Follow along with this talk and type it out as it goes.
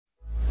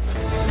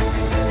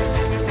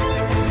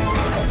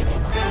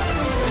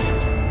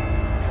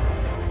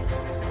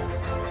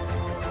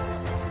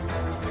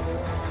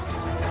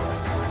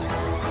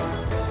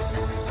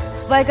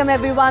Welcome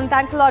everyone.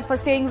 Thanks a lot for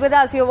staying with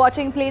us. You're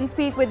watching Plain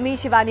Speak with me,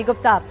 Shivani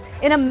Gupta.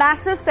 In a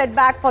massive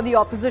setback for the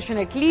opposition,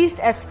 at least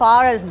as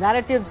far as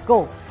narratives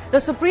go, the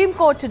Supreme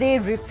Court today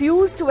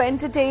refused to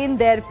entertain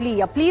their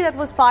plea, a plea that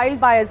was filed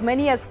by as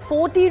many as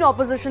 14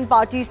 opposition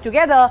parties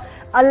together,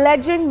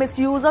 alleging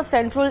misuse of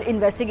central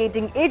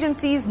investigating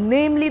agencies,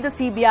 namely the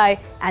CBI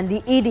and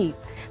the ED.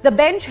 The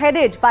bench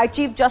headed by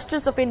Chief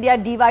Justice of India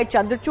D.Y.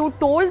 Chandrachud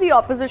told the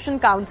opposition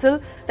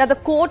counsel that the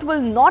court will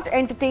not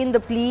entertain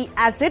the plea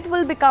as it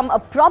will become a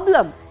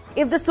problem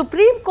if the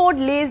Supreme Court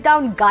lays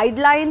down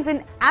guidelines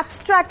in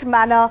abstract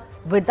manner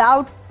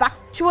without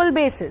factual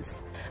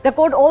basis. The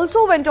court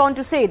also went on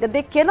to say that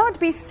there cannot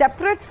be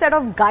separate set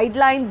of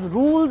guidelines,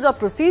 rules or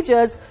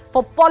procedures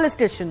for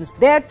politicians.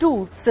 They are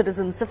too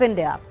citizens of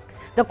India.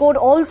 The court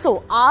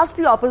also asked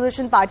the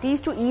opposition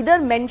parties to either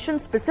mention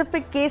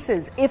specific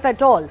cases, if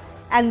at all,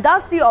 and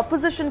thus the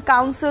opposition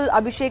counsel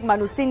Abhishek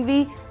Manu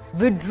Singhvi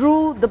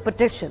withdrew the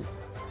petition.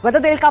 Whether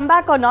they'll come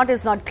back or not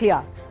is not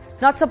clear.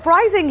 Not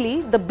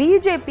surprisingly, the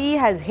BJP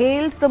has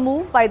hailed the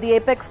move by the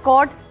apex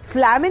court,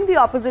 slamming the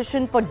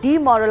opposition for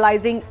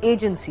demoralizing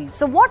agencies.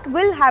 So what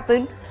will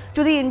happen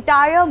to the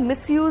entire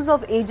misuse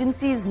of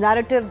agencies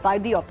narrative by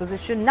the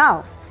opposition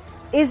now?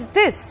 Is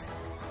this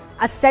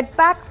a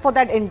setback for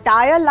that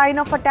entire line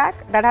of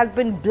attack that has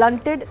been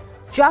blunted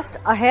just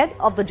ahead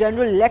of the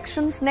general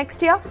elections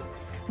next year?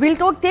 We'll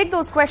take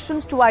those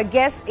questions to our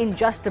guests in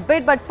just a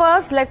bit. But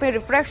first, let me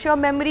refresh your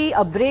memory,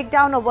 a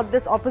breakdown of what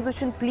this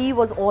opposition plea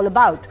was all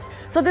about.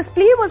 So this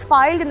plea was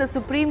filed in the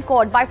Supreme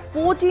Court by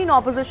 14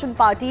 opposition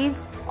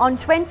parties on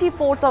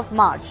 24th of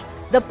March.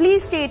 The plea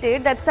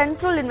stated that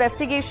central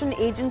investigation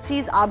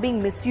agencies are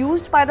being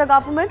misused by the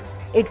government.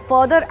 It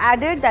further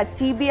added that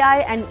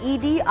CBI and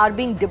ED are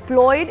being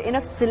deployed in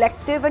a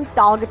selective and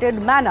targeted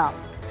manner.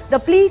 The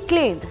plea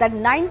claimed that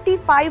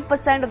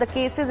 95% of the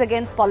cases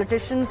against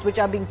politicians which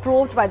are being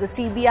probed by the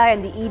CBI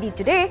and the ED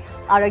today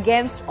are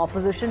against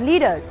opposition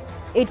leaders.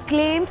 It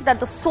claimed that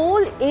the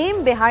sole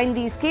aim behind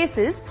these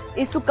cases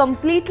is to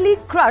completely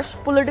crush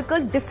political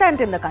dissent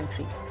in the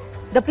country.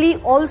 The plea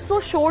also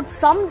showed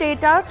some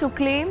data to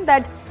claim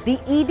that the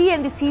ED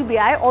and the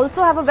CBI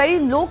also have a very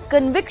low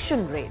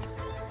conviction rate.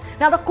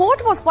 Now, the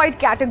court was quite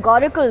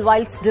categorical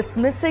whilst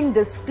dismissing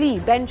this plea.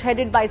 Bench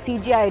headed by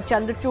CJI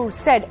Chandrachud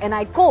said, and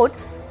I quote,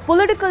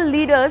 "Political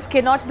leaders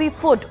cannot be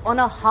put on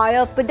a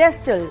higher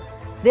pedestal."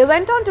 They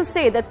went on to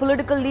say that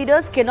political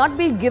leaders cannot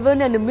be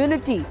given an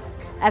immunity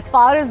as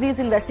far as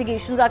these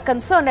investigations are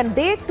concerned, and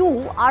they too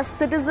are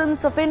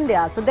citizens of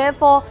India. So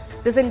therefore,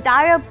 this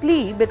entire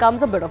plea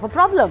becomes a bit of a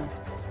problem.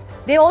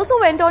 They also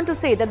went on to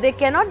say that there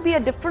cannot be a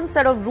different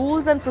set of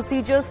rules and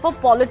procedures for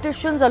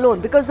politicians alone,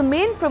 because the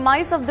main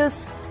premise of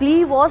this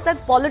plea was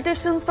that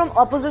politicians from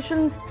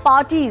opposition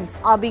parties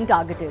are being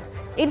targeted.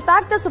 In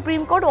fact, the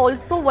Supreme Court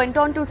also went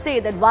on to say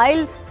that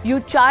while you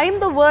chime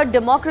the word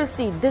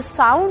democracy, this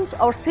sounds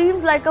or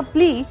seems like a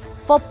plea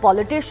for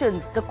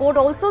politicians. The court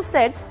also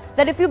said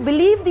that if you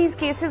believe these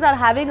cases are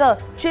having a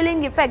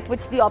chilling effect,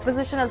 which the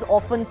opposition has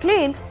often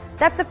claimed,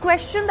 that's a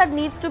question that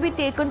needs to be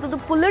taken to the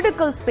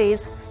political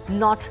space,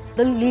 not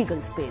the legal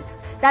space.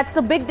 That's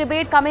the big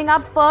debate coming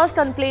up first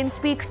on Plain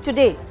Speak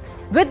today.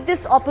 With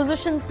this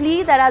opposition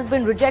plea that has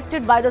been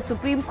rejected by the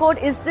Supreme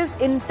Court, is this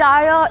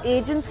entire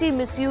agency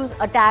misuse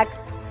attack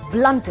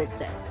blunted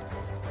then?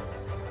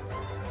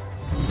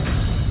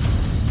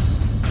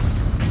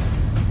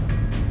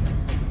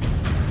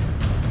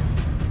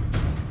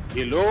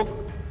 ये लोग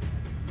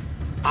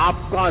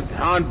आपका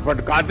ध्यान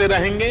भटकाते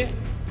रहेंगे,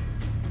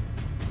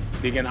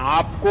 लेकिन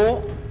आपको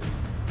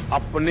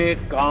अपने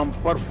काम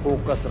पर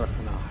फोकस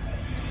रखना है।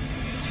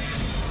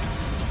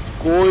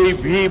 कोई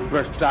भी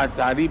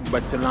भ्रष्टाचारी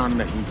बचना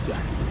नहीं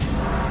चाहिए।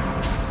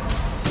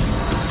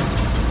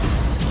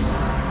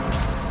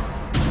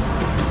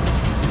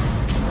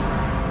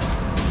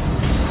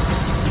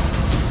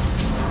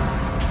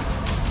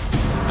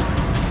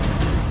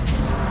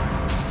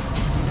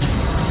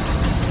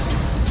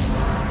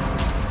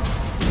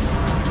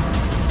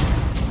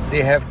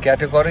 They have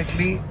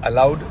categorically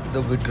allowed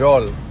the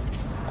withdrawal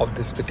of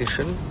this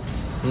petition,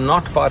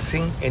 not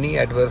passing any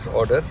adverse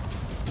order.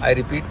 I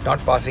repeat, not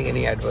passing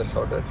any adverse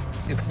order.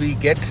 If we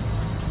get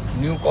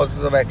new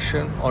causes of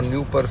action on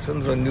new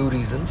persons or new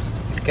reasons,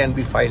 it can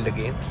be filed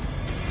again.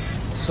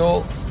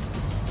 So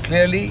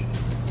clearly,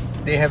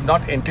 they have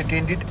not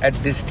entertained it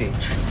at this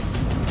stage.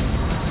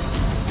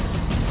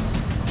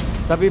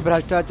 सभी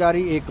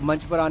भ्रष्टाचारी एक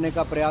मंच पर आने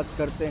का प्रयास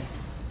करते हैं,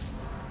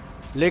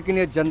 लेकिन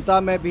ये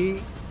जनता में भी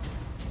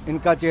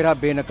इनका चेहरा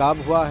बेनकाब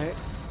हुआ है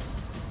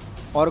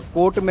और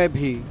कोर्ट में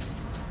भी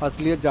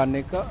असलियत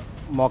जानने का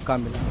मौका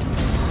मिला।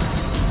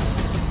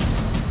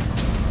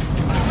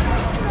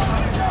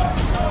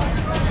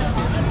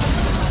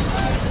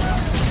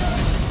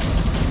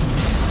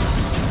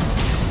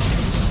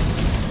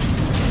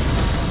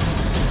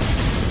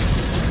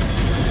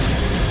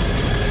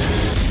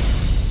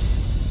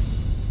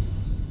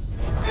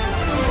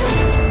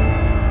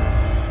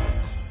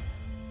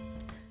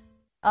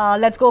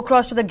 Let's go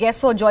across to the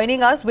guests who are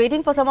joining us.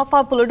 Waiting for some of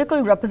our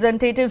political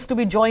representatives to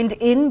be joined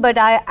in, but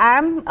I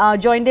am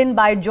joined in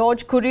by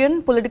George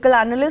Kurian, political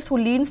analyst who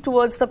leans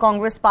towards the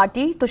Congress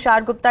party.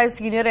 Tushar Gupta is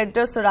senior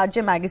editor,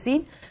 Swarajya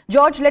magazine.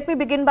 George, let me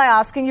begin by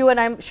asking you, and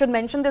I should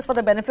mention this for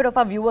the benefit of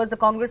our viewers, the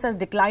Congress has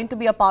declined to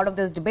be a part of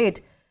this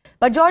debate.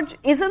 But George,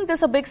 isn't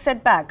this a big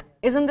setback?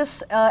 Isn't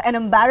this an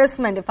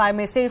embarrassment, if I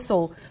may say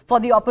so,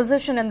 for the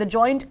opposition and the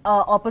joint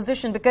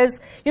opposition? Because,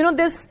 you know,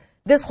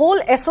 this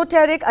whole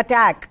esoteric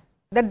attack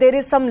that there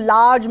is some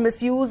large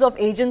misuse of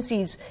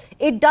agencies,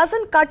 it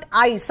doesn't cut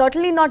ice,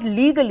 certainly not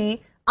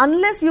legally,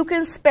 unless you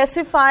can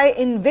specify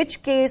in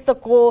which case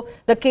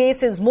the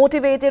case is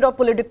motivated or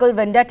political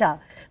vendetta.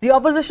 The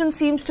opposition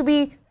seems to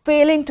be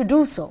failing to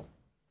do so.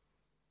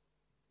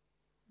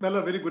 Well,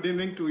 a very good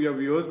evening to your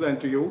viewers and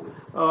to you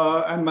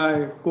and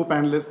my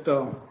co-panelist.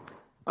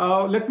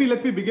 Let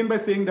me begin by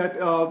saying that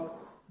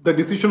the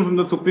decision from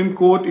the Supreme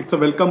Court, it's a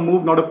welcome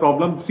move, not a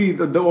problem. See,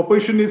 the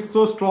opposition is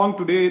so strong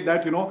today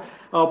that, you know,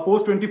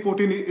 post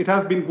 2014, it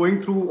has been going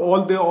through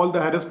all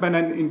the harassment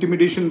and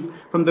intimidation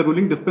from the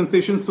ruling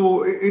dispensation.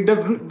 So it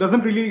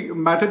doesn't really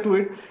matter to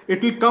it.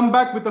 It will come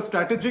back with a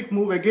strategic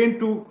move again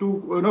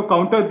to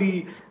counter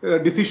the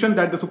decision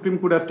that the Supreme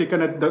Court has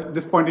taken at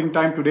this point in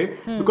time today,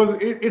 because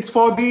it's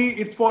for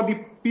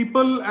the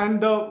people and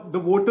the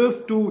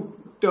voters to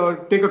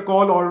take a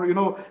call or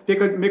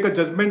make a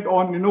judgment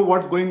on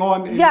what's going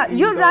on.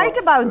 You're right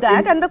about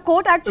that, and the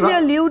court actually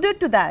alluded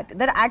to that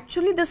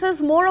actually this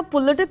is more a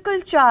political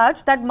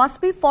charge that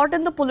must be fought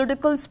in the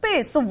political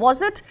space. So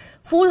was it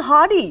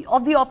foolhardy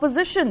of the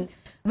opposition,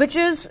 which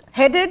is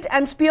headed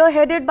and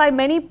spearheaded by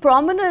many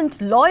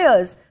prominent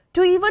lawyers,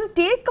 to even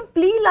take a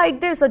plea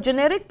like this, a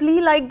generic plea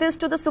like this,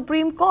 to the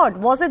Supreme Court?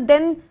 Was it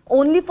then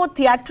only for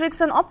theatrics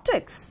and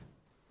optics?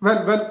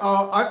 Well,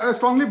 I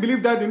strongly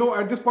believe that,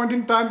 at this point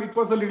in time, it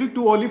was a little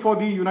too early for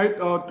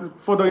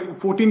the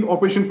 14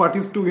 opposition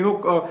parties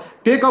to,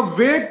 take a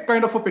vague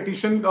kind of a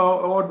petition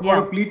or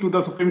a plea to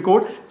the Supreme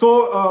Court.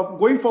 So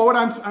going forward,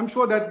 I'm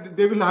sure that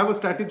they will have a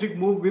strategic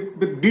move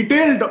with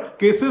detailed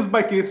cases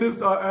by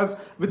cases as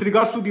with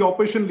regards to the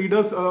opposition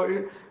leaders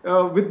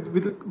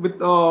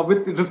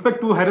with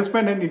respect to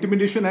harassment and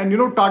intimidation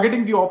and,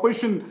 targeting the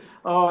opposition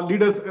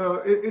leaders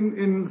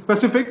in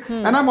specific.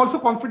 And I'm also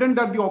confident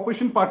that the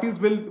opposition parties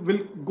will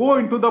go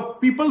into the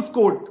people's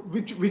court,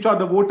 which are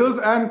the voters,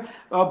 and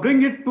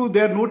bring it to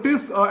their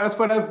notice as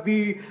far as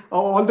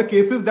all the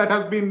cases that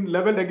has been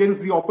leveled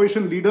against the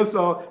opposition leaders,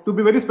 to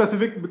be very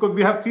specific, because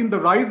we have seen the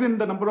rise in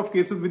the number of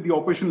cases with the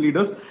opposition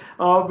leaders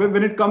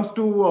when it comes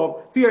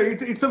to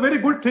it's a very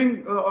good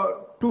thing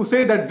to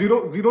say that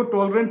zero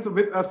tolerance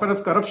as far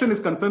as corruption is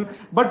concerned,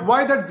 but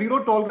why that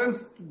zero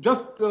tolerance?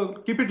 Just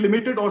keep it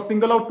limited or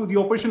single out to the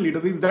opposition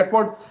leaders? Is that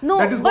what? No,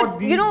 that is but what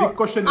the big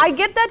question is. I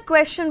get that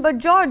question, but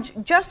George,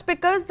 just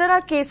because there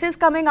are cases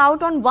coming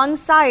out on one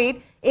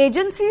side,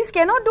 agencies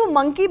cannot do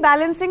monkey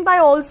balancing by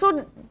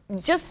also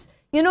just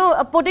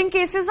putting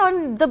cases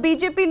on the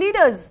BJP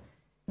leaders.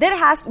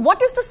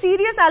 What is the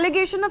serious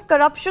allegation of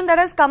corruption that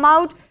has come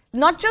out?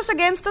 Not just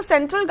against the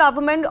central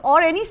government or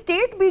any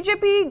state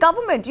BJP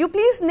government. You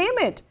please name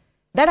it.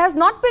 That has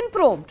not been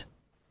probed.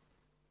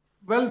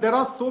 Well, there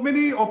are so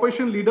many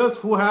opposition leaders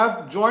who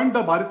have joined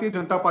the Bharatiya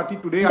Janata Party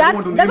today.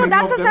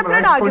 That's a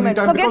separate argument.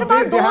 Forget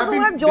about those who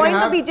have joined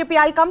the BJP.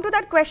 I'll come to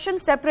that question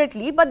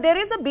separately. But there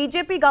is a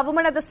BJP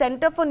government at the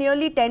center for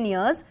nearly 10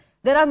 years.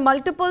 There are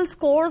multiple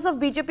scores of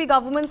BJP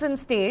governments in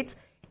states.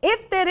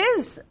 If there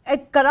is a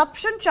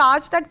corruption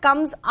charge that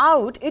comes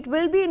out, it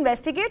will be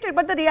investigated.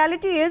 But the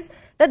reality is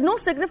that no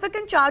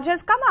significant charge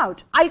has come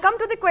out. I'll come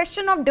to the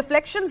question of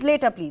deflections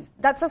later, please.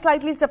 That's a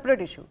slightly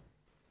separate issue.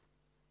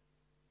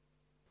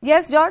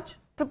 Yes, George?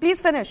 So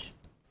please finish.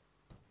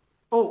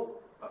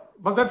 Oh,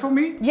 was that for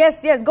me?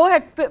 Yes. Go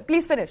ahead.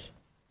 Please finish.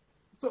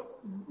 So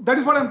that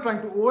is what I'm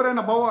trying to. Over and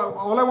above,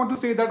 all I want to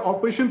say that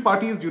opposition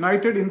party is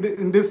united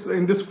in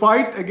this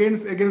fight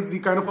against the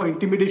kind of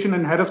intimidation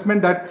and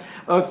harassment that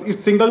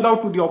is singled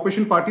out to the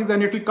opposition parties,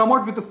 and it will come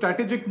out with a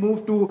strategic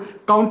move to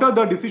counter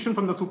the decision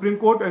from the Supreme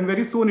Court, and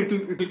very soon it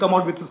will come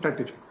out with a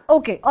strategy.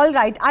 Okay, all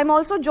right. I'm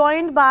also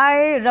joined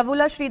by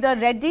Ravula Sridhar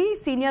Reddy,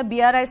 senior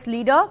BRS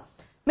leader.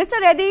 Mr.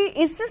 Reddy,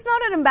 is this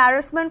not an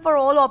embarrassment for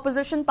all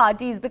opposition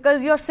parties?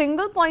 Because your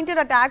single-pointed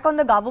attack on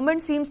the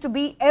government seems to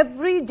be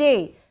every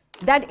day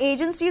that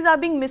agencies are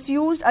being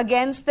misused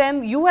against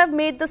them. You have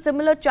made the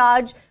similar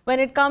charge when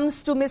it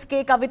comes to Ms.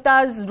 K.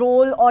 Kavita's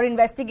role or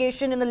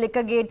investigation in the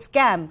Liquorgate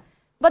scam.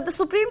 But the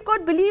Supreme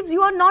Court believes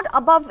you are not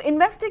above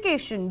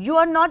investigation. You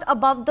are not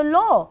above the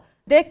law.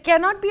 There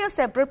cannot be a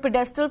separate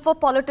pedestal for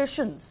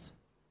politicians.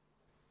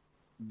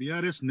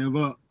 BRS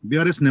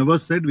never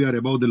said we are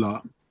above the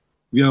law.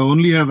 We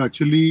only have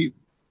actually,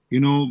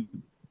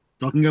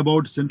 talking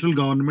about central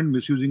government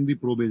misusing the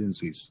probe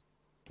agencies.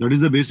 That is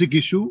the basic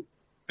issue.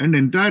 And the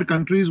entire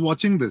country is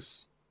watching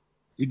this.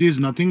 It is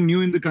nothing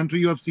new in the country.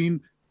 You have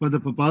seen for the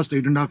past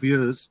 8.5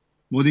 years,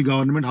 Modi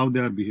government, how they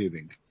are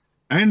behaving.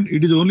 And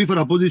it is only for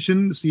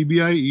opposition,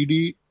 CBI,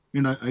 ED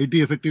and IT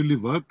effectively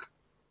work.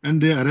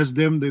 And they arrest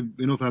them, they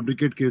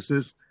fabricate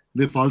cases.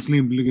 they falsely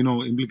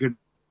implicate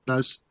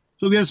us.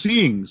 So we are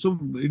seeing. So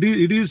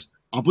it is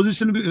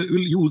opposition will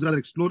use or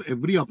explore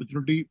every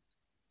opportunity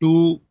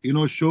to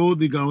show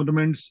the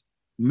government's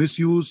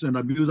misuse and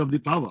abuse of the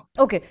power.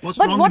 Okay, What's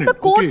but wrong what in the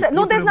it? court Okay, said,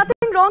 no, there's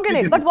nothing wrong in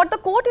it. But it. what the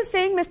court is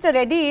saying, Mr.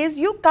 Reddy, is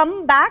you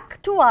come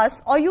back to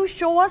us or you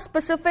show us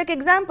specific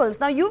examples.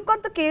 Now, you've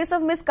got the case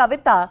of Miss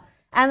Kavita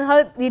and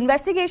the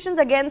investigations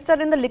against her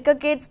in the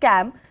Liquorgate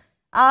scam.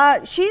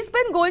 She's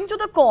been going to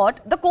the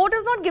court. The court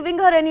is not giving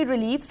her any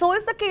relief. So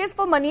is the case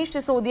for Manish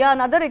Sisodia,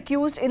 another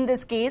accused in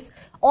this case,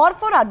 or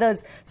for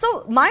others.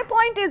 So my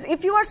point is,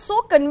 if you are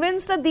so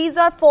convinced that these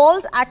are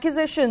false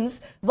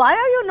accusations, why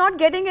are you not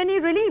getting any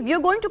relief? You're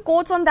going to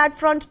courts on that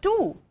front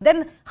too.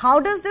 Then how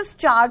does this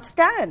charge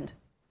stand?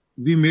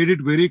 We made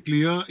it very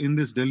clear in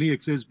this Delhi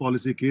excise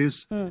policy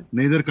case,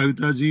 neither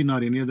Kavita ji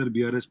nor any other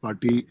BRS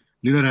party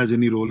leader has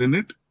any role in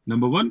it.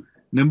 Number one.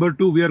 Number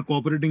two, we are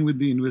cooperating with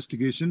the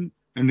investigation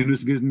and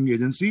investigating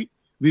agency.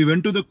 We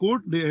went to the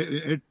court.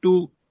 They had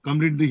to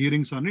complete the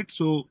hearings on it.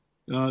 So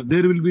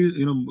there will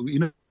be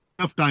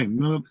enough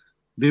time.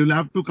 They will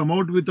have to come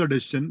out with a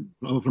decision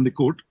from the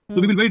court.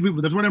 So we will wait.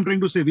 That's what I'm trying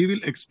to say. We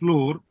will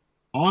explore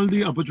all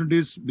the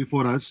opportunities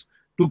before us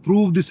to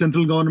prove the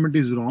central government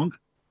is wrong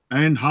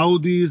and how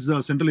these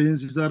central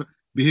agencies are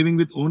behaving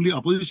with only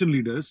opposition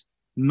leaders,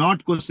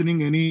 not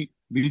questioning any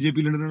BJP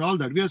leader and all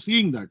that. We are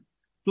seeing that.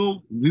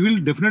 So we will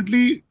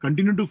definitely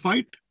continue to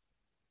fight,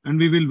 and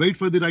we will wait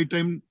for the right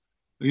time,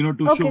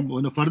 to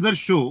show, further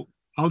show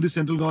how the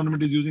central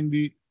government is using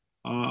the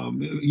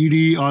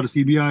ED or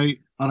CBI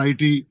or IT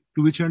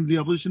to which end the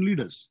opposition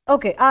leaders.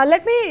 Okay,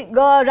 let me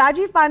go.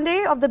 Rajiv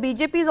Pandey of the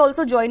BJP is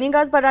also joining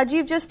us, but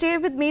Rajiv, just stay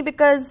with me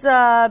because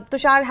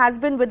Tushar has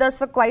been with us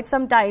for quite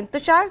some time.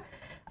 Tushar,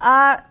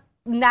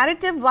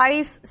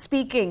 narrative-wise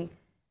speaking,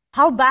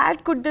 how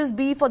bad could this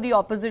be for the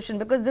opposition?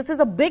 Because this is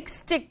a big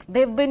stick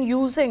they've been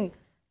using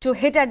to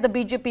hit at the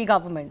BJP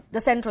government, the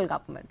central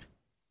government.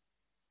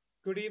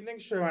 Good evening,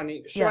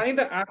 Shivani. Shivani,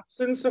 the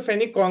absence of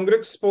any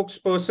Congress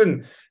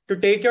spokesperson to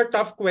take your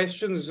tough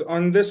questions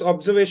on this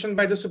observation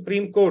by the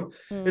Supreme Court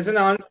is an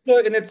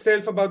answer in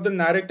itself about the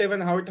narrative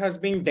and how it has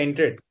been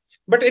dented.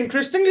 But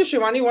interestingly,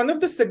 Shivani, one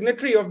of the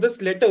signatory of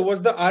this letter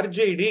was the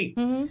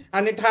RJD,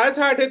 and it has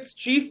had its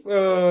chief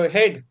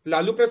head,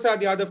 Lalu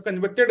Prasad Yadav,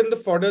 convicted in the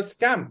fodder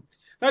scam.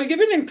 Now, I'll give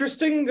you an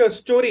interesting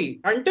story.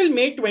 Until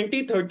May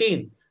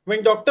 2013,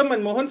 when Dr.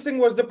 Manmohan Singh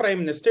was the Prime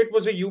Minister, it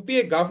was a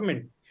UPA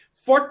government.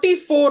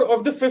 44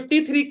 of the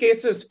 53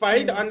 cases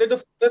filed under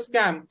the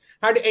scam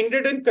had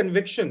ended in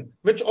conviction,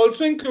 which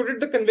also included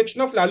the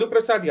conviction of Lalu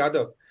Prasad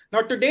Yadav.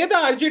 Now, today the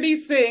RJD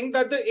is saying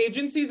that the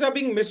agencies are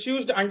being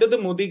misused under the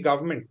Modi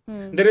government.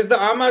 There is the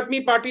Aam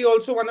Aadmi Party,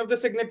 also one of the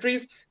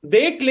signatories.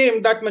 They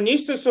claim that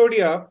Manish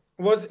Sisodia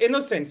was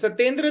innocent.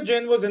 Satyendra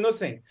Jain was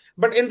innocent.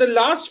 But in the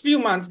last few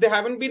months, they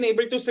haven't been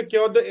able to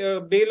secure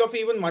the bail of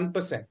even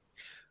 1%.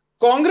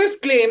 Congress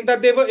claimed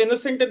that they were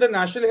innocent in the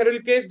National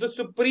Herald case. The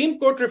Supreme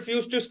Court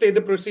refused to stay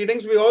the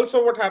proceedings. We all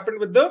saw what happened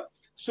with the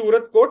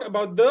Surat court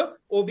about the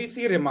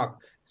OBC remark.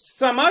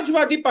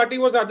 Samajwadi Party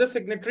was other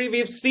signatory.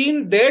 We've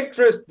seen their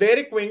tryst, their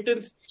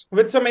acquaintance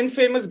with some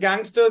infamous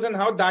gangsters and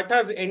how that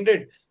has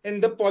ended in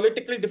the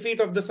political defeat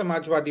of the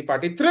Samajwadi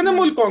Party.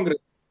 Trinamool Congress,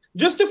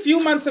 just a few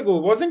months ago,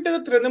 wasn't it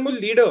a Trinamool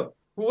leader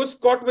who was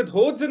caught with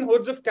hordes and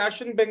hordes of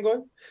cash in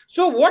Bengal?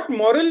 So what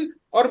moral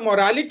or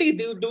morality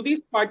do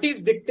these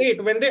parties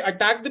dictate when they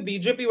attack the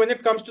BJP when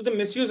it comes to the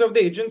misuse of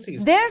the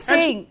agencies? They're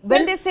saying,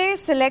 when they say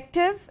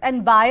selective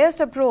and biased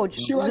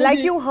approach, like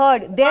you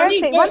heard, they're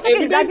saying, once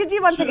again, Rajitji,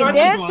 once again,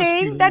 they're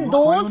saying that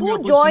those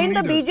who join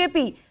the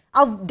BJP,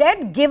 a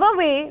dead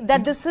giveaway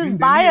that this is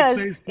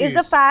biased is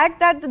the fact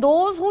that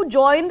those who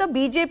join the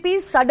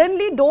BJP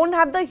suddenly don't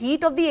have the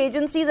heat of the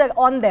agencies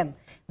on them.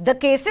 The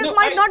cases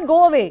might not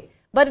go away,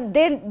 but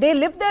they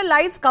live their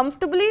lives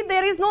comfortably.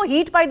 There is no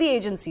heat by the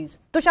agencies.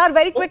 Tushar,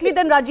 very quickly,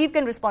 then Rajiv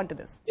can respond to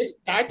this. If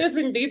that is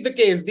indeed the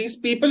case, these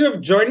people who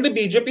have joined the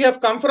BJP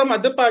have come from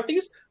other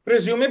parties,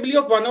 presumably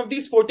of one of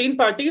these 14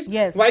 parties.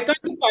 Yes. Why can't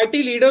the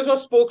party leaders or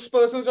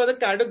spokespersons or the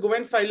cadre go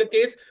and file a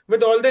case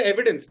with all the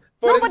evidence?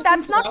 But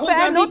that's not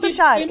fair. No,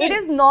 Tushar. It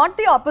is not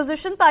the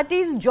opposition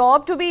party's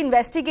job to be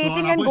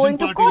investigating and going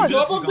to court.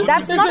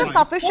 That's not a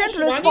sufficient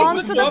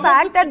response to the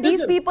fact that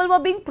these people were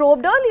being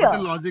probed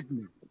earlier.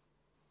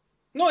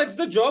 No, it's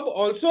the job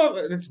also.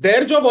 It's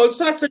their job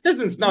also as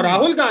citizens. Now,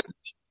 Rahul Gandhi,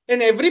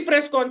 in every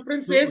press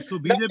conference, says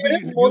that there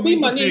is Modi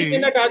money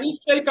in Adani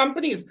shell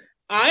companies.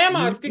 I am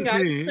asking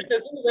as a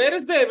citizen, where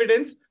is the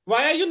evidence?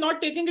 Why are you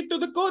not taking it to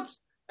the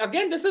courts?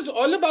 Again, this is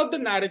all about the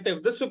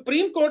narrative. The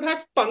Supreme Court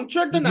has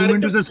punctured the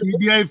narrative.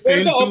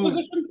 Where the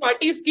opposition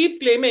parties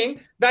keep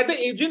claiming that the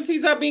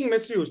agencies are being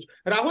misused.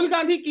 Rahul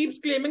Gandhi keeps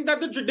claiming that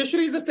the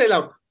judiciary is a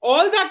sellout.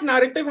 All that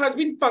narrative has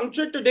been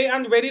punctured today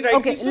and very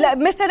rightly so.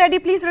 Mr. Reddy,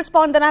 please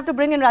respond. Then I have to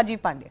bring in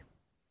Rajiv Pandey.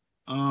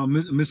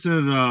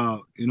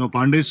 Mr.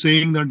 Pandey is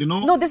saying that,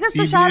 No, this is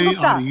Tushar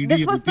Gupta.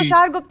 This was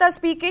Tushar Gupta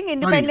speaking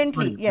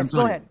independently. Yes,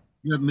 go ahead.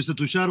 Yeah, Mr.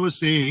 Tushar was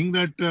saying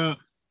that, ED,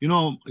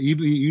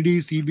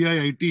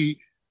 CBI, IT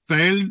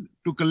failed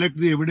to collect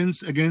the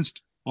evidence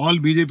against all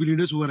BJP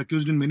leaders who are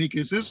accused in many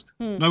cases.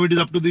 Now it is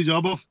up to the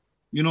job of,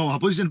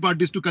 opposition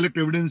parties to collect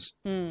evidence,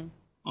 for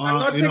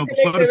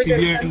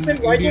CBI and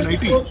ED and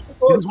IT. This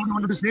is what I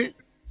wanted to say.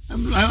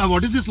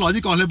 What is this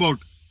logic all about?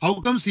 How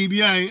come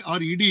CBI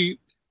or ED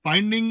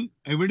finding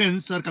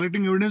evidence or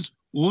collecting evidence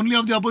only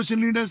of the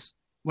opposition leaders?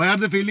 Why are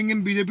they failing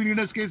in BJP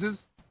leaders'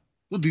 cases?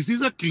 So this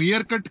is a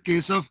clear-cut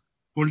case of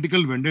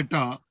political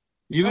vendetta.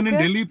 Even in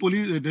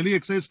Delhi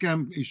excise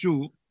scam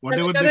issue,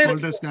 whatever they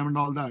called as scam and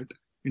all that,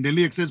 in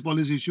Delhi excise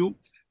policy issue,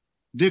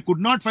 they could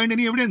not find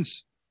any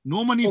evidence.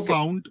 No money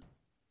found,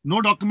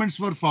 no documents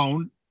were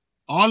found,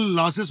 all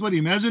losses were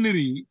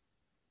imaginary,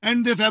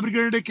 and they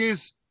fabricated a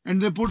case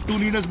and they put two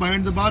leaders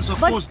behind the bars. Of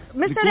course,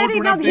 Mr. Reddy,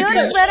 now here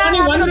is where I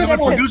have an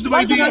objection.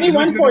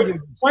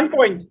 One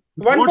point.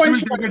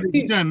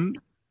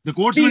 The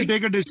courts will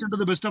take a decision to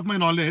the best of my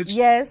knowledge.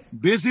 Yes.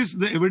 Basis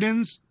the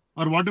evidence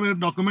or whatever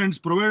documents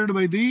provided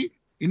by the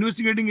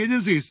investigating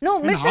agencies. No,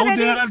 and Mr. how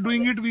Reddy, they are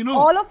doing it, we know.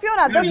 all of your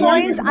other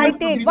points I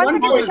take. One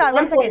second, Tushar,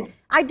 one second.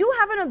 I do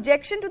have an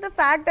objection to the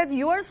fact that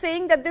you are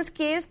saying that this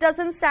case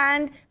doesn't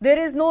stand, there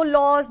is no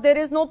loss, there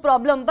is no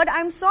problem. But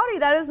I'm sorry,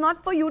 that is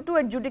not for you to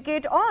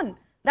adjudicate on.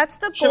 That's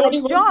the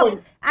court's job.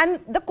 And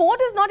the court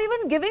is not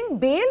even giving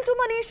bail to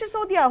Manish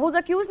Sisodia, who's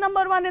accused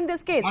number 1 in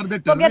this case.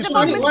 Forget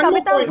about Ms.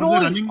 Kavita's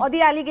role or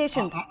the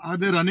allegations. Are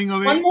they running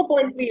away? One more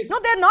point, please. No,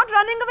 they're not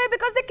running away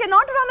because they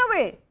cannot run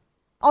away.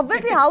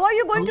 Obviously, how are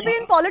you going to be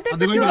in politics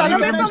if you run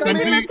away from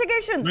these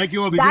investigations?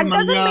 That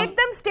doesn't make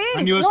them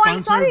stains. No, I'm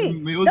sorry.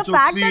 The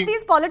fact that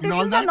these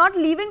politicians are not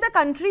leaving the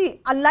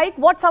country, unlike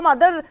what some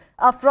other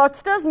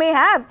fraudsters may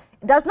have,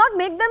 does not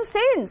make them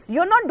saints.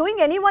 You're not doing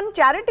anyone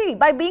charity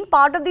by being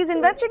part of these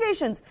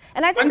investigations.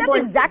 And I think that's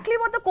exactly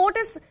what the court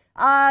is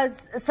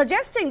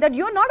suggesting, that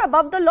you're not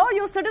above the law.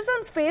 Your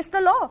citizens face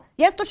the law.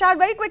 Yes, Tushar,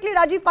 very quickly,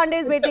 Rajiv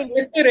Pandey is waiting.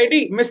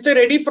 Mr.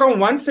 Reddy, from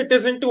one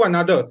citizen to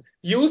another,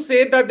 you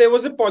say that there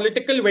was a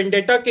political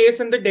vendetta case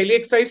in the Delhi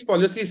excise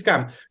policy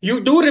scam. You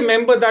do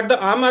remember that the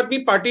Aam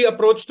Aadmi Party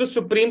approached the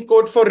Supreme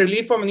Court for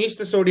relief for Manish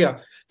Sisodia.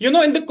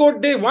 In the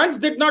court, they once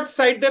did not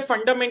cite their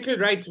fundamental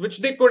rights, which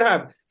they could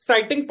have,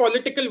 citing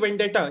political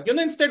vendetta.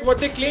 Instead what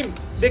they claimed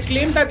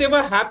that they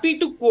were happy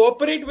to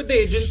cooperate with the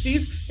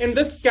agencies in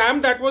the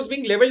scam that was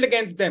being leveled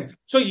against them.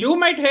 So you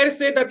might here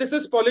say that this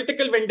is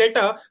political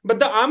vendetta, but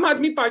the Aam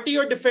Aadmi Party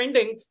you're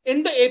defending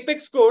in the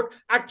apex court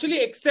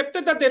actually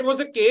accepted that there was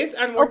a case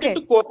and wanted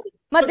to cooperate.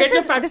 But this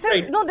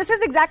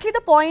is exactly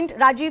the point,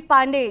 Rajiv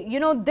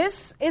Pandey.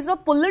 This is a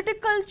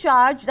political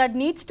charge that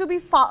needs to be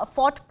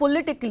fought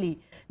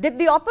politically. Did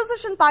the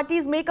opposition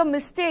parties make a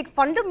mistake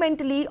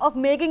fundamentally of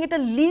making it a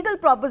legal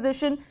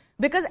proposition?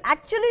 Because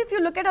actually, if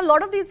you look at a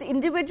lot of these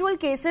individual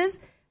cases,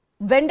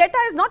 vendetta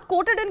is not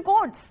quoted in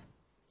courts.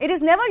 It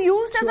is never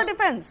used as a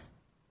defense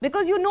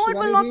because it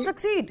will not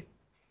succeed.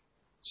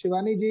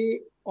 Shivani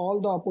ji,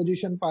 all the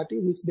opposition party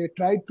which they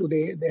tried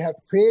today, they have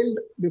failed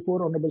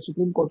before Honorable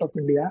Supreme Court of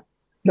India.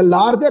 The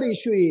larger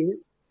issue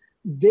is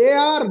they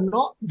are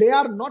not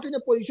in a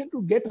position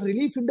to get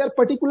relief in their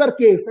particular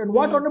case. And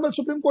what Honorable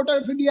Supreme Court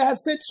of India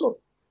has said so,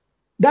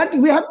 that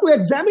we have to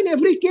examine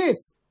every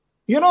case.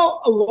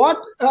 What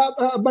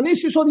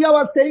Manish Sisodia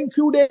was saying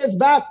few days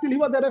back till he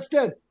was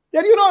arrested,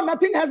 that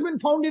nothing has been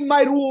found in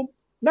my room,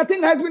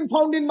 nothing has been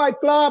found in my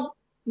club,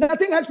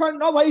 nothing has found.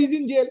 Now why he is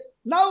in jail?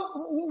 Now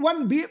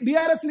one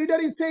BRS leader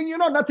is saying,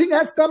 nothing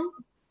has come.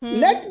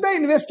 Let the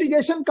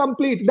investigation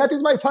complete. That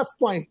is my first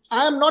point.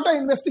 I am not an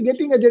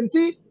investigating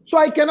agency, so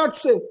I cannot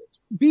say.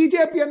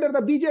 BJP, under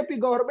the BJP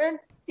government,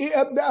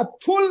 a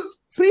full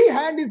free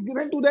hand is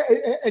given to the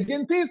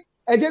agencies.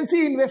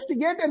 Agency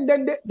investigate and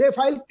then they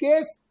file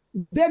case.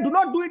 They do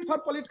not do it for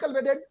political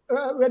like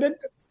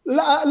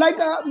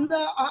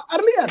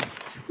earlier.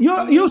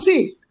 You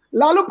see,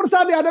 Lalu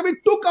Prasad Yadav, it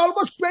took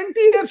almost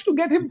 20 years to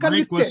get him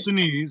convicted. My question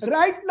is,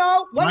 right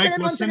now, once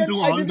again,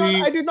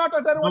 I did not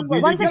utter one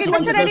word. One second,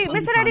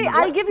 Mr. Reddy,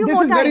 I'll give you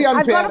more time.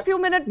 I've got a few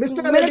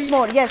minutes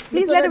more. Yes,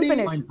 please let him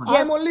finish.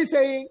 I'm only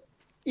saying,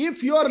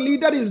 if your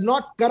leader is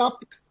not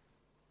corrupt,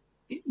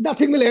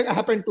 nothing will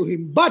happen to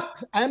him.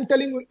 But I am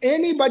telling you,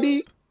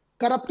 anybody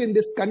corrupt in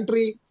this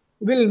country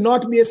will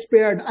not be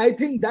spared. I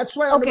think that's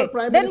why Honorable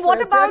Prime Minister then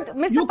what about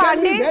Mr.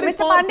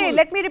 Pandey,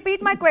 let me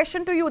repeat my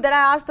question to you that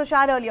I asked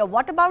Tushar earlier.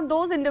 What about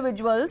those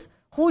individuals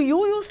who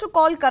you used to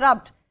call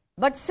corrupt,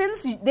 but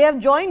since they have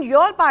joined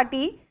your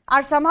party,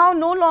 are somehow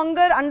no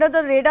longer under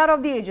the radar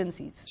of the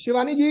agencies?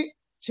 Shivani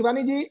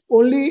ji,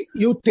 only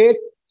you take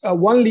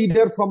one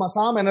leader from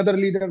Assam, another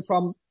leader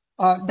from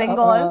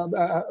Bengal,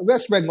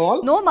 West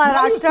Bengal. No,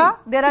 Maharashtra.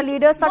 There are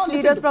leaders,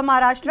 leaders from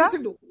Maharashtra.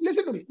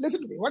 Listen to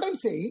me. What I'm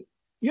saying,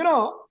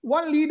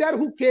 one leader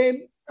who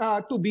came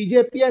to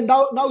BJP and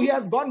now he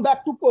has gone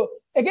back to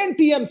again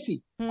TMC.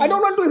 I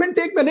don't want to even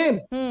take the name.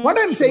 What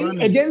I'm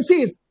saying,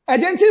 agencies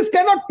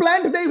cannot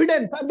plant the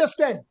evidence.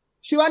 Understand?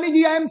 Shivani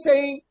ji, I am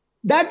saying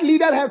that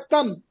leader has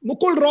come.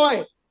 Mukul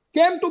Roy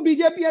came to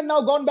BJP and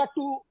now gone back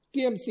to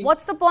TMC.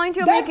 What's the point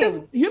you're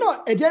making?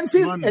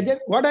 Agencies.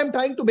 What I'm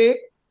trying to make,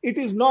 it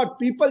is not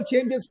people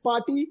changes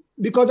party.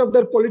 because of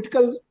their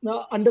political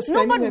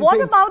understanding. No, but and what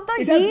things. about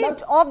the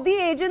heat of the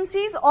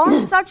agencies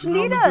on such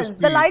leaders?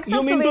 The likes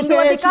of Suvendu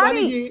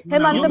Adhikari,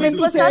 Hemanta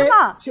Biswa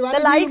Sarma, the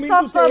likes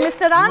of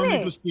Mr.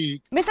 Rane.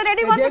 Mr.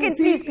 Reddy, once again,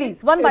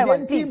 please, one by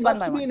one, please, one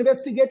by one. Be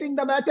investigating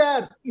the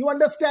matter. You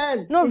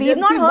understand? No, we've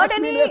not heard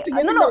any.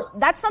 No,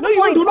 that's not the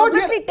point.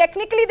 Obviously,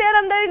 technically, they're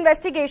under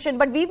investigation,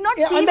 but we've not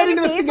seen any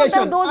case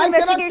of those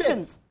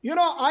investigations. You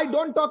know, I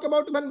don't talk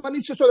about when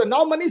Manish Sisodia.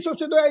 Now Manish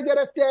Sisodia is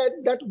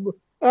arrested. That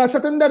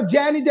Satinder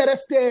Jain is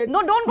arrested.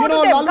 No, don't go to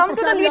them. Come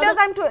to the leaders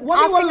I'm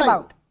asking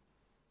about.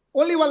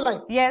 Only one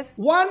line. Yes.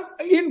 One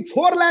in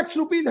 4 lakhs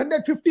rupees,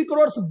 150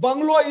 crores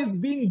bungalow is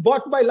being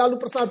bought by Lalu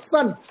Prasad's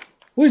son,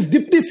 who is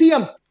Deputy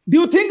CM. Do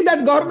you think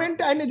that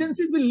government and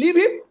agencies will leave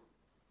him?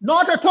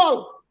 Not at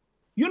all.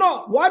 You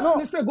know what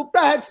Mr. Gupta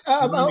has,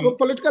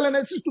 political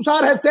analyst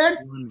Tushar has said?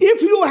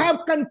 If you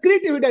have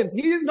concrete evidence,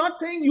 he is not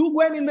saying you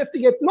go and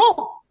investigate.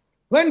 No.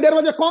 When there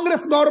was a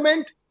Congress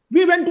government,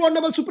 we went to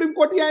Honorable Supreme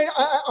Court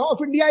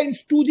of India in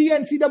 2G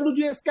and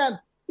CWG scam.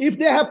 If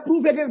they have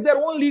proof against their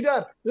own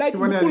leader, like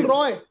Mukul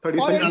Roy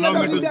or any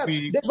other leader,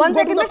 one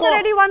second, Mr.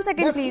 Reddy, one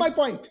second, please. That's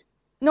my point.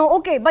 No,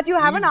 okay, but you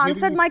haven't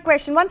answered my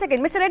question. One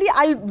second, Mr. Reddy,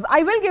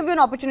 I will give you an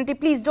opportunity.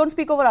 Please don't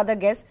speak over other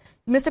guests.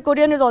 Mr.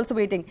 Kurian is also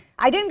waiting.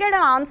 I didn't get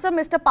an answer,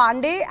 Mr.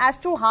 Pandey, as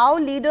to how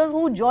leaders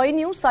who join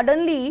you,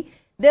 suddenly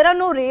there are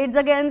no raids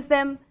against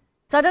them.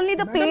 Suddenly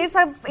the pace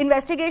of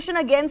investigation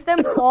against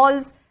them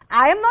falls.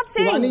 I am not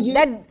saying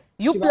that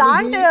you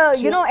plant,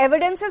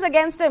 evidences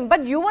against them,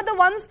 but you were the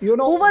ones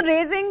who were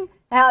raising,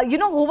 a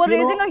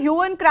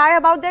hue and cry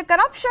about their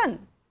corruption.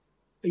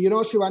 You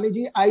know, Shivani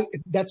ji,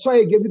 that's why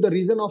I gave you the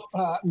reason of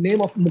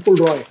name of Mukul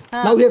Roy.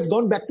 Now he has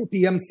gone back to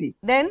TMC.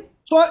 Then?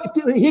 So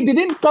he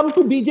didn't come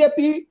to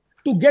BJP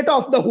to get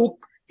off the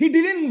hook. He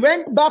didn't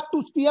went back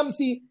to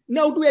TMC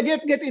now to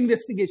get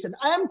investigation.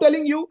 I am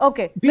telling you.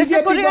 Okay. BJP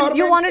Mr. Kurian,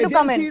 you wanted to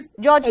come in.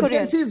 George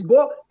Kurian.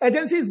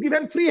 Agencies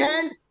given free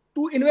hand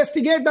to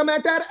investigate the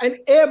matter, and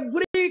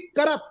every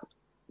corrupt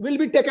will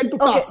be taken to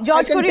task.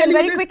 George Kurian,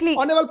 very quickly.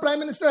 Honorable Prime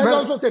Minister has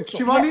also said so.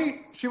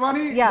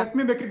 Shivani, let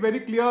me make it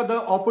very clear.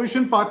 The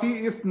opposition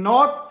party is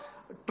not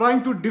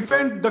trying to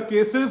defend the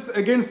cases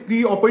against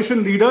the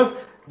opposition leaders.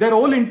 Their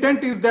whole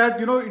intent is that,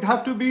 it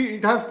has to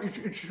be,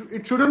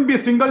 it shouldn't be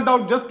singled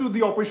out just to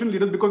the opposition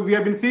leaders, because we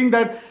have been seeing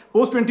that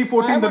post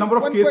 2014 the number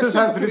of cases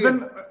has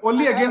risen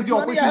only against the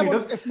opposition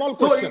leaders. A small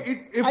question.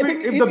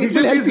 So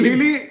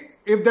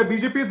if the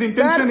BJP's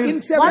intention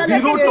is zero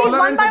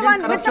tolerance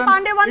against corruption, Mr.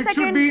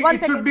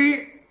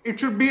 Pandey, it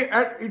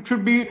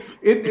should be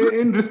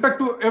in respect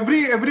to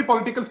every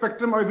political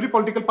spectrum or every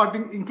political party,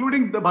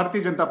 including the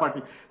Bharatiya Janata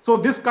Party. So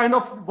this kind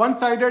of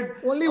one-sided,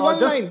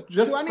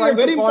 just trying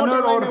to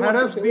corner or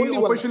harass the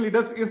opposition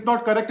leaders is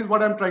not correct, is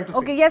what I'm trying to say.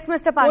 Okay, yes,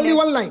 Mr. Pandey. Only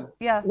one line.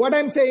 Yeah. What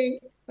I'm saying,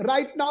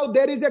 right now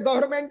there is a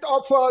government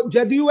of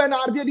Jadyu and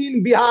RJD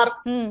in Bihar.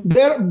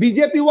 Their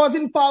BJP was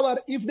in power.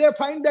 If they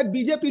find that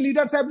BJP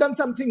leaders have done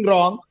something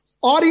wrong,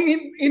 or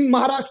in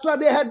Maharashtra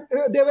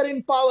they were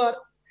in power,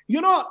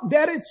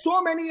 there is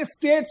so many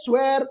states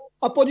where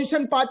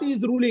opposition party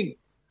is ruling.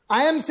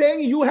 I am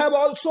saying you have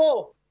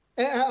also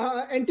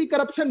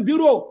anti-corruption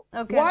bureau.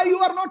 Okay. Why you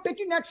are not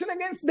taking action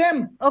against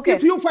them? Okay.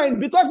 If you find,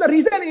 because the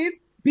reason is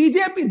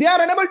BJP, they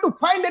are unable to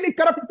find any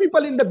corrupt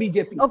people in the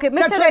BJP. Okay,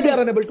 That's why they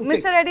are unable to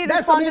Mr. Reddy,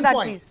 respond to that,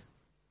 please.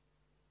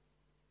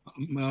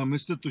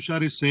 Mr.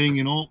 Tushar is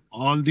saying,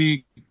 all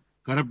the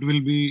corrupt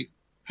will be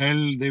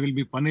held, they will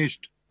be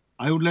punished.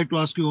 I would like to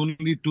ask you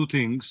only two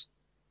things.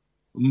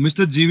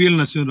 Mr. GVL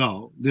Narasimha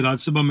Rao, the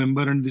Rajya Sabha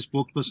member and the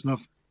spokesperson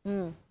of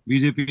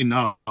BJP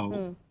now,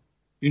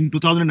 in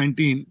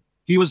 2019,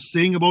 he was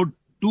saying about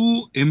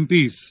 2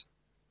 MPs,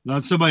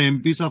 Rajya Sabha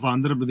MPs of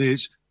Andhra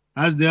Pradesh,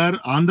 as they are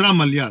Andhra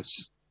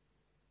Malyas.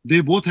 They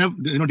both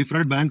have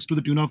defrauded banks to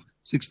the tune of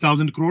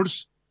 6,000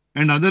 crores,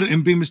 and other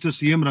MP, Mr.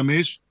 CM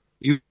Ramesh,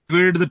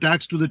 evaded the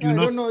tax to the tune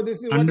of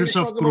hundreds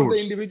of crores.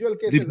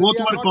 They both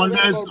were called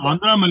as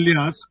Andhra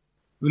Malyas.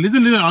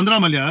 Listen, Andhra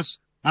Malyas.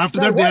 After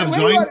that, they have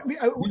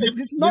joined.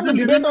 This is not a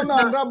debate on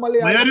Andhra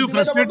Malyas. Why are you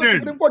frustrated?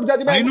 Supreme Court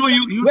judgment, I know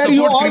you where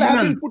you all criminals.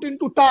 have been put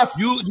into task.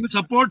 You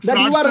support that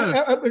fraudsters. You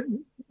are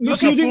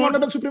misusing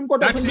Honorable Supreme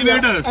Court of India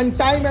and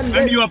time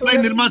and you apply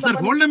Nirma sir.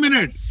 Hold a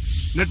minute.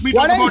 Let me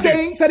what talk I'm about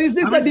saying, sir, is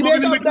this the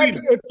debate of that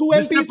 2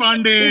 MPs?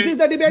 Pandey, is this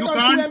the debate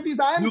on 2 MPs?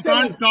 I am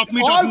saying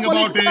all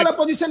political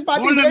opposition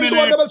parties went to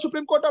Honorable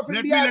Supreme Court of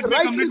India.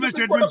 Rightly,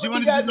 Supreme Court of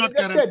India has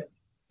rejected.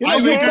 You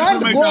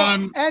can't go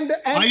and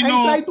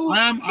try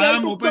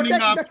to protect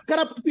the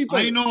corrupt people.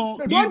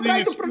 Don't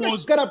try to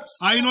protect corrupts.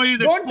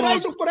 Don't try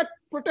to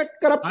protect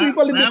corrupt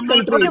people in this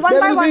country. Okay, one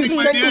by one, please.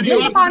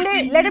 Mr.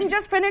 Pandey, let him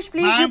just finish,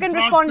 please. You can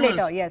respond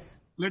later. Yes.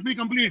 Let me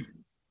complete.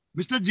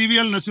 Mr.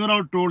 GVL Narasimha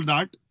Rao told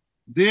that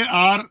they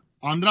are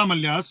Andhra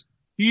Malyas.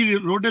 He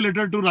wrote a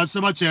letter to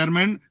Rajya Sabha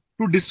chairman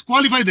to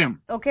disqualify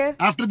them. Okay.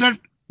 After that,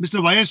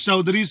 Mr. Y.S.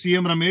 Chowdhury,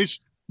 CM Ramesh,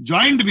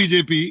 joined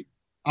BJP,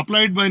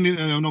 applied by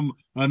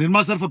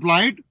Nirma Sir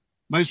applied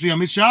by Sri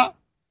Amit Shah.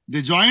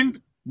 They joined.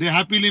 They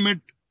happily met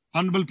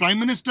Honorable Prime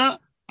Minister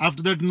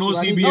After that, no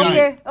Shivani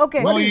CBI.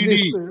 Okay. No What is ED.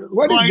 this?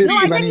 What is no this, No,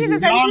 I ID. think he's Shivani?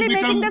 essentially They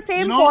all making the become,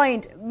 same you know,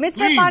 point. Mr.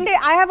 please. Pandey,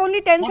 I have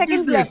only 10 What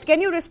seconds is left. this?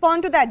 Can you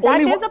respond to that? That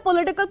Only is the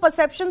political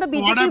perception the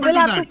What BJP happened will to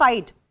have that? to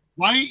fight.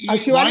 Why?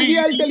 Shivani ji,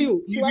 why I'll tell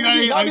you. Shivani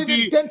ji, now it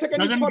is 10 seconds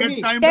doesn't for get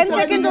me. time 10 to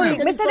seconds only.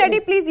 question Mr. Reddy,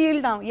 please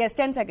yield now. Yes,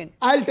 10 seconds.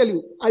 I'll tell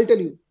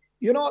you.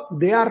 You know,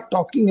 they are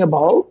talking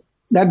about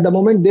that the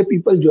moment they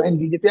people join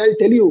BJP. I'll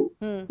tell you,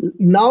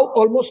 now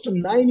almost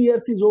 9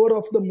 years is over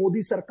of the Modi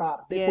Sarkar.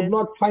 They could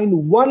not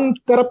find one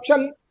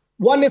corruption,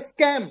 one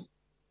scam.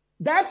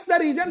 That's the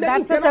reason that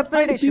you cannot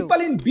find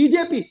people in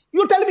BJP.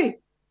 You tell me,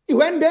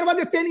 when there was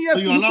a 10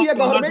 years UPA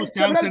government,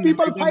 several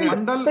people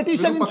filed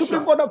petition in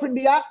Supreme Court of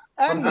India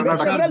and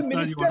several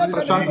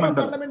ministers and member of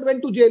parliament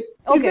went to jail.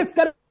 Is this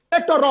correct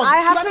or wrong? I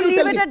have to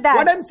leave it at that.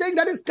 What I'm saying,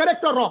 that is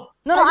correct or wrong?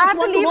 No, I have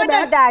to leave it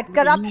at that.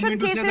 Corruption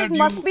cases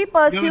must be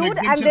pursued,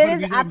 and there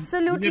is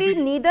absolutely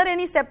neither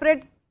any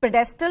separate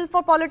pedestal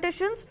for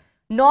politicians,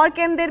 nor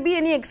can there be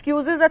any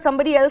excuses that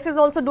somebody else is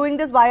also doing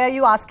this. Why are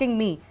you asking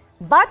me?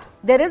 But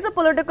there is a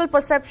political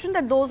perception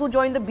that those who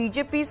join the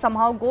BJP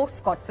somehow go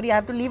scot-free. I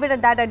have to leave it at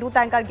that. I do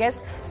thank our guests.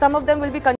 Some of them will be